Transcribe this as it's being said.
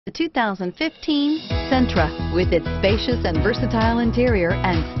The 2015 Sentra. With its spacious and versatile interior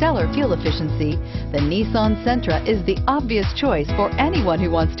and stellar fuel efficiency, the Nissan Sentra is the obvious choice for anyone who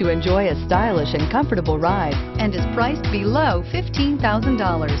wants to enjoy a stylish and comfortable ride and is priced below $15,000.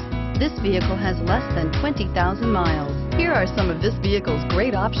 This vehicle has less than 20,000 miles. Here are some of this vehicle's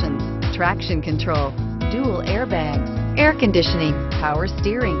great options: traction control, dual airbags, air conditioning, power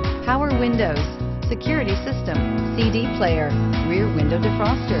steering, power windows, security system, CD player, rear window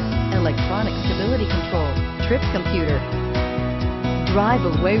defroster, electronic stability control, trip computer. Drive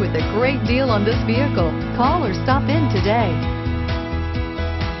away with a great deal on this vehicle. Call or stop in today.